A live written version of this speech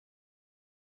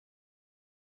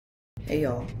Hey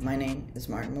y'all, my name is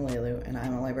Martin Malelu and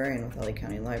I'm a librarian with LA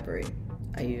County Library.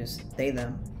 I use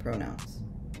they/them pronouns.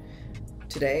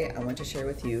 Today I want to share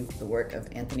with you the work of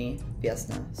Anthony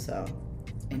Veasna So.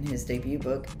 In his debut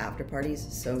book, After Parties,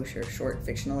 So shares short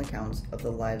fictional accounts of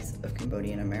the lives of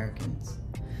Cambodian Americans.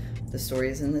 The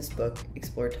stories in this book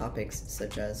explore topics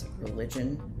such as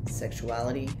religion,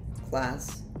 sexuality,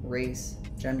 class, race,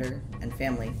 gender, and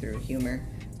family through humor,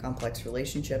 complex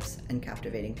relationships, and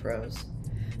captivating prose.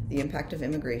 The impact of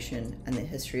immigration and the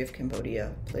history of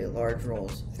Cambodia play large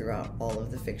roles throughout all of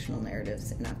the fictional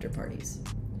narratives in After Parties.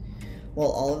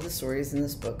 While all of the stories in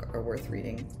this book are worth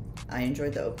reading, I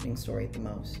enjoyed the opening story the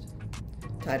most.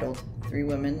 Titled 3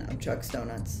 Women of Chuck's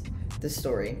Donuts, this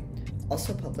story,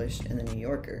 also published in The New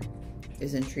Yorker,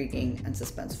 is intriguing and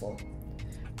suspenseful.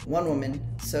 One woman,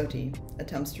 Sothy,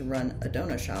 attempts to run a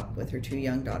donut shop with her 2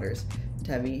 young daughters,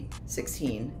 Tevy,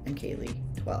 16, and Kayley,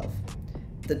 12.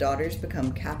 The daughters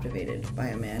become captivated by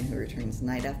a man who returns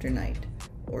night after night,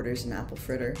 orders an apple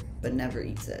fritter, but never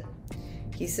eats it.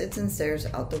 He sits and stares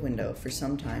out the window for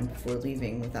some time before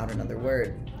leaving without another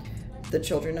word. The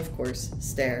children, of course,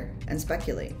 stare and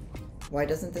speculate. Why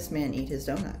doesn't this man eat his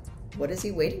donut? What is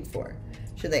he waiting for?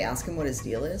 Should they ask him what his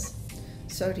deal is?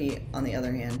 Sothy, on the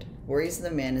other hand, worries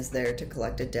the man is there to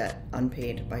collect a debt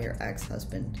unpaid by her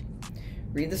ex-husband.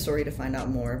 Read the story to find out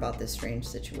more about this strange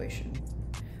situation.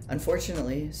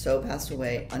 Unfortunately, So passed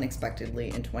away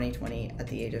unexpectedly in 2020 at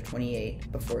the age of 28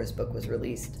 before his book was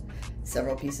released.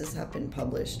 Several pieces have been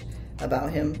published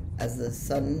about him, as the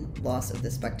sudden loss of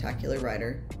this spectacular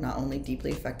writer not only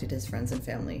deeply affected his friends and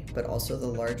family, but also the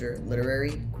larger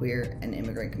literary, queer, and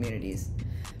immigrant communities.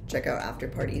 Check out After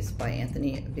Parties by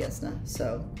Anthony Veasna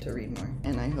So to read more.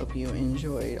 And I hope you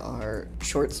enjoyed our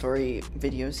short story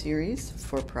video series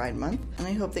for Pride Month. And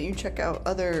I hope that you check out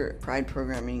other Pride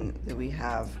programming that we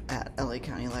have at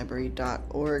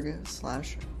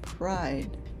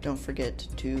lacountylibrary.org/pride. Don't forget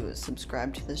to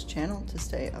subscribe to this channel to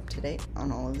stay up to date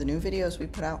on all of the new videos we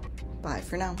put out. Bye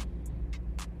for now.